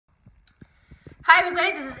Hi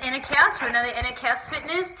everybody, this is Anna Khayos for another Anna Khayos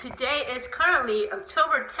Fitness. Today is currently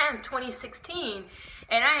October 10th, 2016,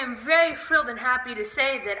 and I am very thrilled and happy to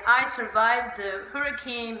say that I survived the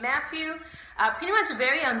Hurricane Matthew pretty much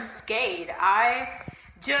very unscathed. I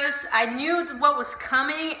knew what was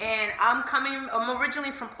coming, and I'm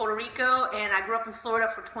originally from Puerto Rico, and I grew up in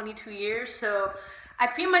Florida for 22 years, so I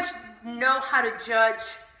pretty much know how to judge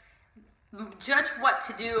what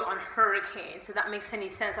to do on hurricanes, if that makes any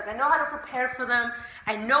sense. Like, I know how to prepare for them.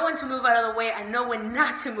 I know when to move out of the way. I know when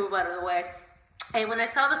not to move out of the way. And when I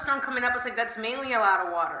saw the storm coming up, I was like, that's mainly a lot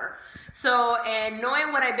of water. So, and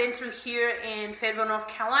knowing what I've been through here in Fayetteville, North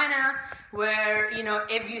Carolina, where,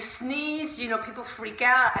 if you sneeze, people freak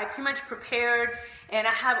out, I pretty much prepared, and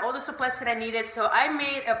I have all the supplies that I needed. So I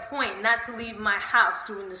made a point not to leave my house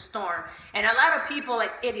during the storm. And a lot of people,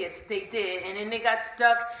 like idiots, they did. And then they got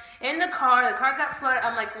stuck in the car got flooded.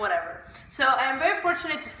 I'm like, whatever. So I'm very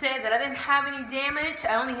fortunate to say that I didn't have any damage.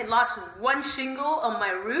 I only had lost one shingle on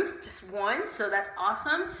my roof, just one, so that's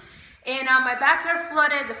awesome. And my backyard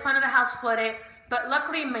flooded, the front of the house flooded, but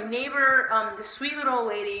luckily my neighbor, the sweet little old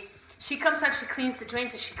lady, she comes out, she cleans the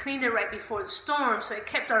drains, and she cleaned it right before the storm, so it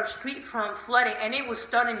kept our street from flooding, and it was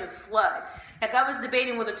starting to flood. Like, I was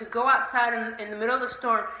debating whether to go outside in the middle of the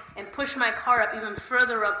storm and push my car up even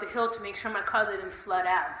further up the hill to make sure my car didn't flood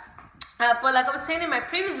out. But like I was saying in my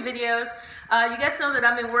previous videos, you guys know that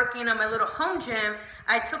I've been working on my little home gym.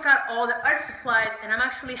 I took out all the art supplies, and I'm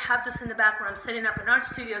actually have this in the back where I'm setting up an art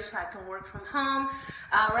studio so I can work from home.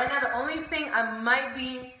 Right now, the only thing I might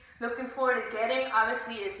be looking forward to getting,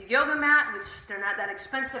 obviously, is a yoga mat, which they're not that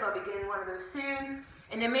expensive. I'll be getting one of those soon.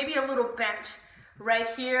 And then maybe a little bench right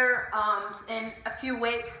here, and a few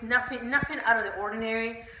weights, nothing out of the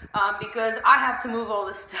ordinary, because I have to move all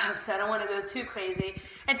this stuff, so I don't want to go too crazy.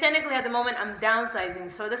 And technically at the moment I'm downsizing,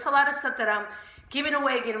 so there's a lot of stuff that I'm giving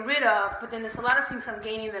away, getting rid of, but then there's a lot of things I'm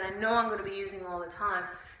gaining that I know I'm going to be using all the time.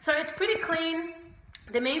 So it's pretty clean.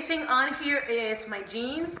 The main thing on here is my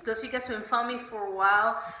jeans. Those of you guys who have been following me for a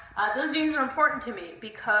while, those jeans are important to me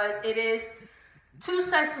because it is 2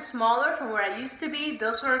 sizes smaller from where I used to be.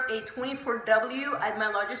 Those are a 24W. At my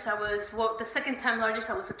largest, the second time largest,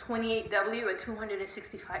 I was a 28W at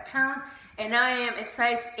 265 pounds. And now I am a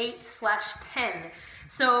size 8/10.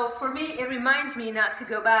 So for me, it reminds me not to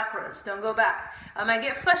go backwards. Don't go back. I might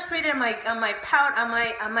get frustrated, I might pout,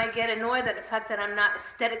 I might get annoyed at the fact that I'm not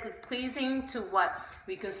aesthetically pleasing to what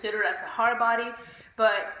we consider as a hard body.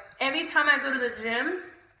 But every time I go to the gym,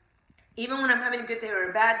 even when I'm having a good day or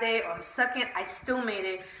a bad day or I'm sucking, I still made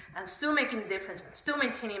it. I'm still making a difference. I'm still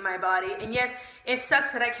maintaining my body. And yes, it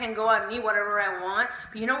sucks that I can't go out and eat whatever I want.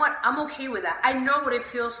 But you know what? I'm okay with that. I know what it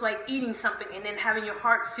feels like eating something and then having your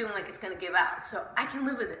heart feeling like it's going to give out. So I can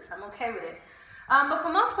live with this. I'm okay with it. But for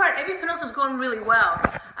the most part, everything else is going really well.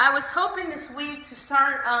 I was hoping this week to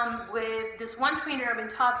start with this one trainer I've been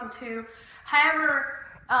talking to. However,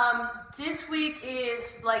 this week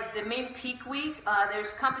is like the main peak week.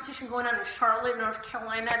 There's competition going on in Charlotte, North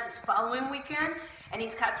Carolina this following weekend, and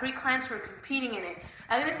he's got 3 clients who are competing in it.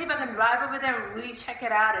 I'm gonna see if I can drive over there and really check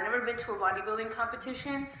it out. I've never been to a bodybuilding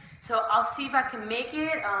competition, so I'll see if I can make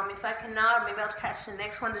it. If I cannot, maybe I'll catch the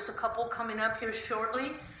next one. There's a couple coming up here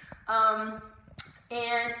shortly.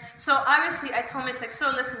 And so obviously I told him, it's like, so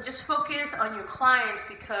listen, just focus on your clients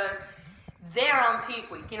because they're on peak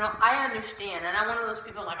week. I understand, and I'm one of those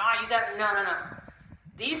people like, no.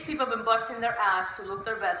 These people have been busting their ass to look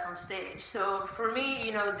their best on stage. So for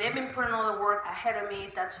me, they've been putting all the work ahead of me.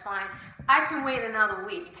 That's fine. I can wait another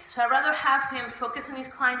week. So I'd rather have him focus on his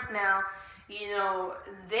clients now.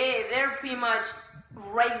 They're pretty much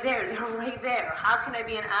right there. They're right there. How can I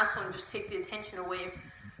be an asshole and just take the attention away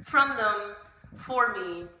from them for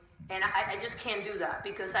me? And I just can't do that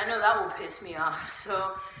because I know that will piss me off.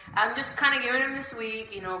 So I'm just kind of giving him this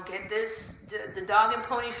week, get the dog and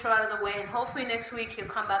pony show out of the way, and hopefully next week he'll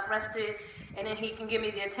come back rested, and then he can give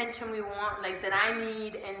me the attention we want, like that I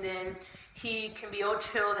need, and then he can be all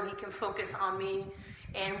chilled and he can focus on me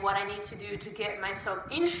and what I need to do to get myself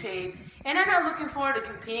in shape. And I'm not looking forward to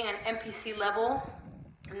competing at NPC level.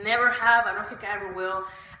 Never have. I don't think I ever will.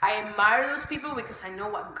 I admire those people because I know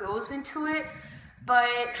what goes into it.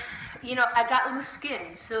 But, I got loose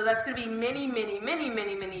skin, so that's going to be many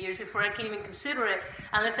years before I can even consider it,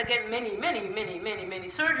 unless I get many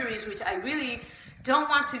surgeries, which I really don't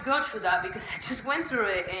want to go through that because I just went through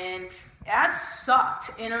it, and that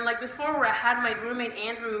sucked. And unlike before where I had my roommate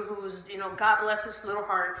Andrew, who's, God bless his little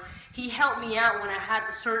heart, he helped me out when I had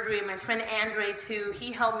the surgery, and my friend Andre too,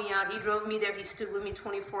 he helped me out. He drove me there, he stood with me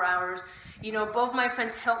 24 hours. Both my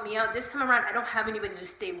friends helped me out. This time around, I don't have anybody to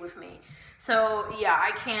stay with me. So yeah,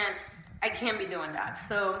 I can't be doing that.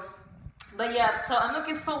 So But yeah, so I'm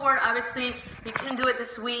looking forward. Obviously, we couldn't do it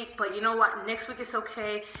this week, but you know what? Next week is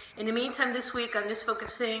okay. In the meantime, this week, I'm just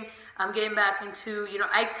focusing. I'm getting back into,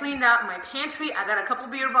 I cleaned out my pantry. I got a couple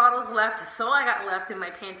beer bottles left. That's all I got left in my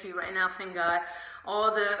pantry right now, thank God.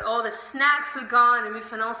 All the snacks are gone,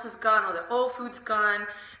 everything else is gone, all the old food's gone.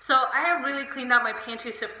 So I have really cleaned out my pantry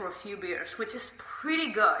except for a few beers, which is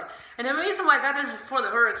pretty good. And the reason why I got this before the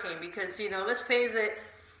hurricane, because, let's face it,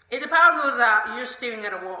 if the power goes out, you're staring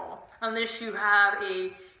at a wall. Unless you have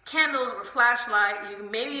a candles or flashlight,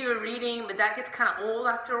 maybe you're reading, but that gets kind of old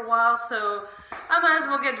after a while, so I might as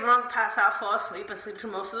well get drunk, pass out, fall asleep, and sleep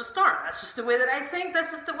through most of the storm. That's just the way that I think. That's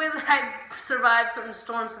just the way that I survived certain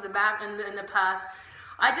storms in the past.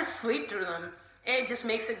 I just sleep through them. It just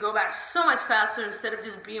makes it go back so much faster instead of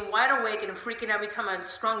just being wide awake and freaking every time a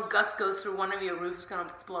strong gust goes through one of your roof is going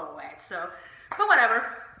to blow away. So, but whatever.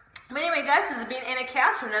 But anyway, guys, this has been Anna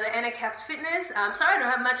Khayos for another Anna Khayos Fitness. I'm sorry I don't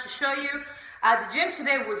have much to show you. The gym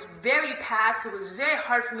today was very packed. It was very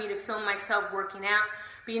hard for me to film myself working out.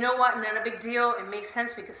 But you know what? Not a big deal. It makes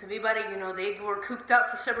sense because everybody, they were cooped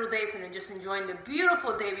up for several days and they're just enjoying the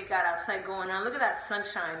beautiful day we got outside going on. Look at that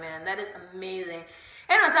sunshine, man. That is amazing.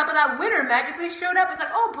 And on top of that, winter magically showed up. It's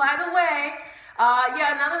like, oh, by the way,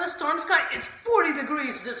 now that the storm's gone, it's 40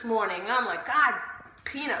 degrees this morning. I'm like, God,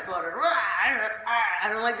 peanut butter. I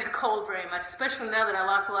don't like the cold very much, especially now that I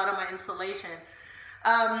lost a lot of my insulation.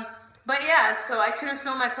 But yeah, so I couldn't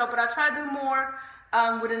film myself, but I'll try to do more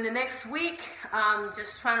within the next week.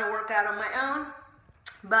 Just trying to work out on my own.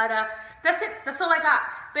 But that's it. That's all I got.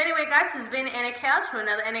 But anyway, guys, this has been Anna Khayos for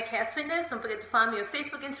another Anna Khayos Fitness. Don't forget to follow me on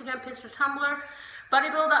Facebook, Instagram, Pinterest, Tumblr,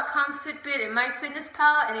 bodybuild.com, Fitbit, and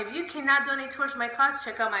MyFitnessPal. And if you cannot donate towards my cause,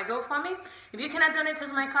 check out my GoFundMe. If you cannot donate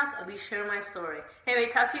towards my cause, at least share my story. Anyway,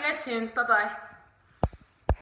 talk to you guys soon. Bye-bye.